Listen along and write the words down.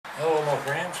my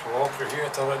friends, Walter here.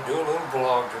 I thought I'd do a little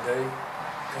vlog today.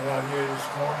 Got out here this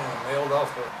morning and mailed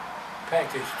off a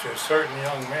package to a certain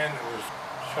young man that was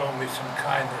showing me some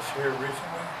kindness here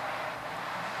recently.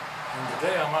 And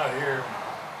today I'm out here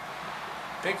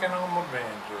picking on my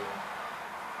banjo.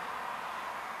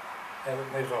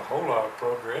 Haven't made a whole lot of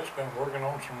progress, been working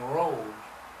on some rolls.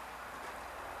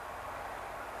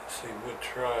 Let's see, we'll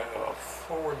try a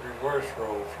forward reverse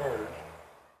roll first.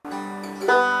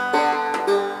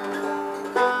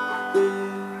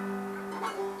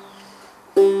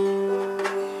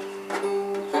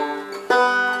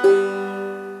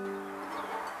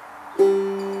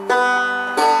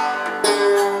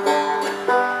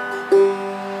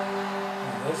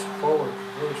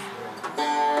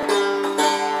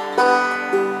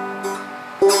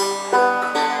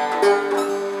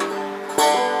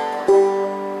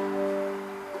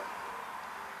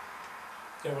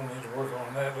 Definitely need to work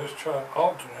on that. Let's try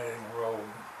alternating roll.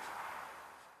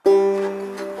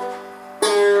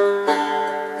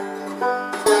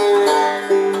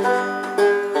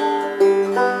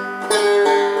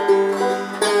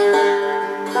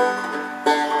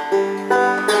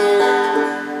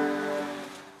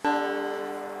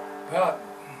 About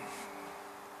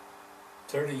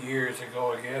 30 years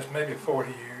ago, I guess, maybe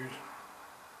 40 years,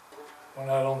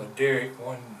 went out on the derrick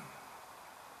one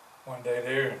day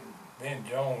there. Ben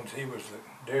Jones, he was the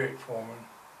derrick foreman,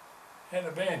 had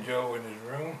a banjo in his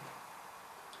room.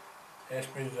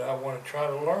 Asked me if I want to try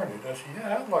to learn it. I said,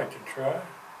 yeah, I'd like to try.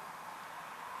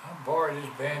 I borrowed his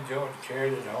banjo and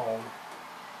carried it home.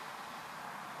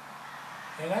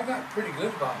 And I got pretty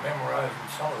good about memorizing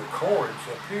some of the chords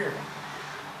up here.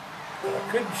 But I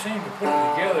couldn't seem to put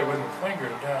it together with my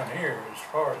fingers down here as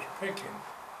far as picking.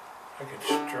 I could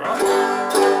strum it.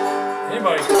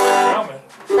 Anybody can strum it.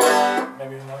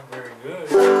 Maybe not very good.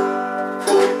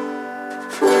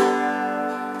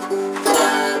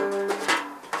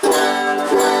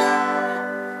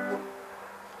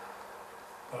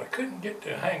 But I couldn't get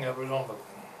the hang of it on the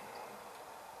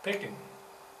picking.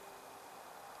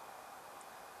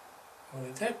 Well,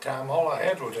 at that time, all I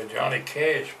had was a Johnny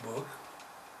Cash book.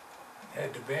 It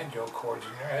had the banjo chords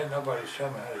in there. I had nobody show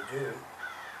me how to do it.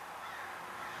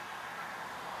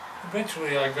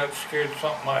 Eventually I got scared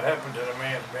something might happen to the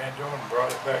man's banjo and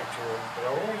brought it back to him, but I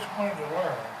always wanted to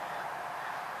learn.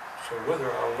 So whether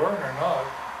I learn or not,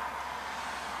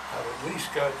 I've at least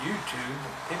got YouTube,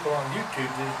 people on YouTube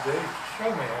these days to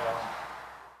show me how.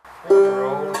 Forward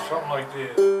roll, something like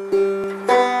this.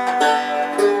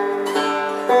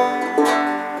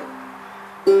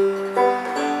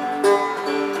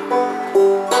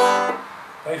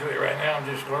 Basically right now I'm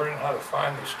just learning how to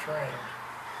find the strings.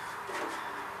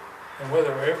 And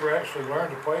whether I ever actually learn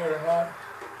to play it or not,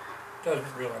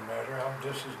 doesn't really matter.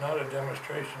 This is not a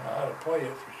demonstration of how to play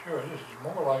it for sure. This is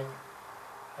more like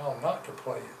how not to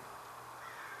play it.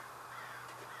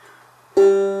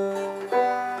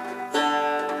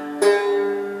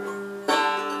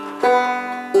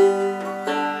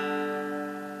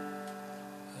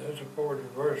 There's a forward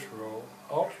reverse roll.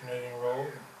 Alternating roll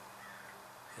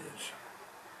is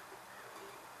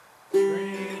 3,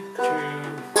 2,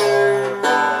 4,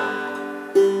 1.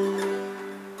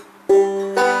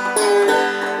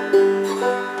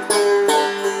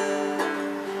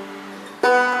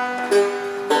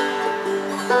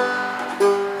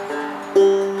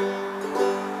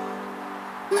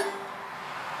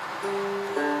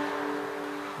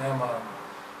 Now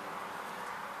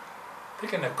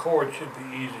picking a chord should be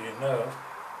easy enough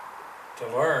to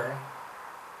learn,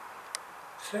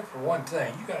 except for one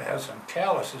thing. You got to have some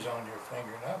calluses on your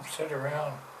finger. And I've sat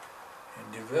around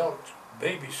and developed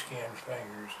baby skin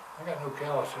fingers. I got no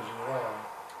calluses at all.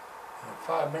 And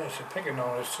 5 minutes of picking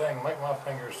on this thing make my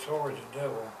fingers sore as the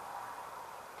devil.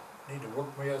 Need to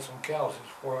work me up some calluses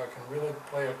before I can really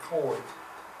play a chord.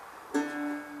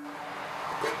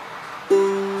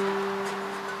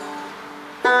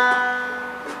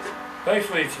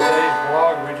 Basically today's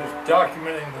vlog, we're just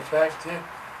documenting the fact that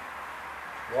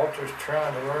Walter's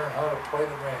trying to learn how to play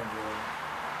the banjo.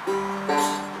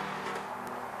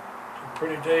 It's a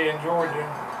pretty day in Georgia.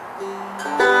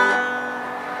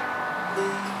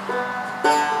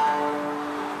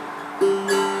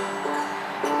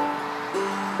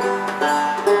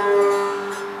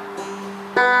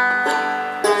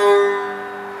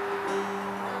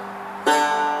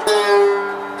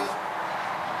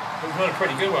 It was really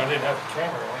pretty good when I didn't have the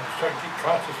camera on. You start to get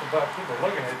conscious about people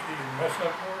looking at you and mess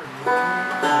up words.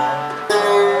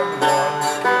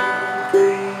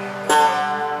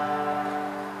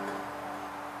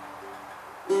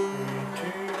 1, 2,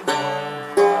 3,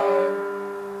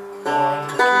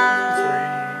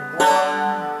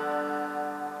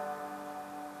 1.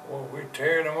 Boy, we're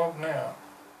tearing them up now.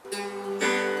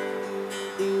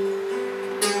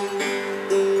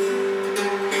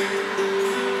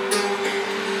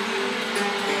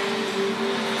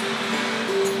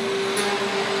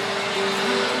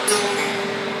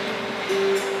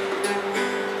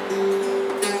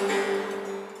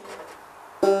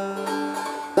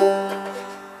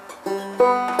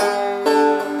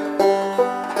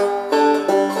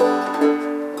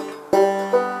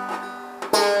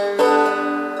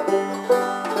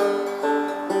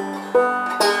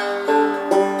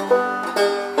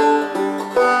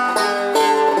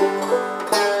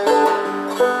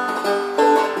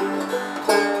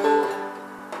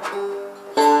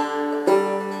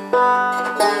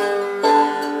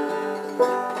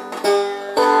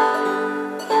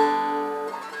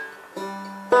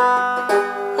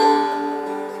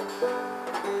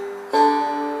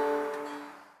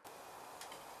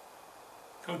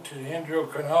 Go to the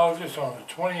endocrinologist on the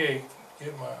 28th,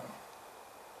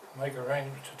 make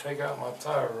arrangements to take out my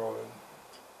thyroid.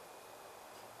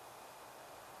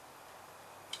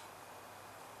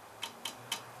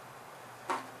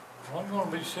 I'm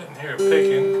going to be sitting here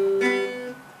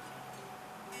picking.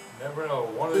 Never know,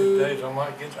 one of these days I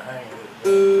might get the hang of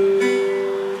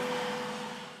it.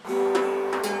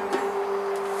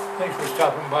 Thanks for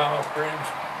stopping by, my friends.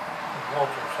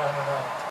 Pwalpar signing out.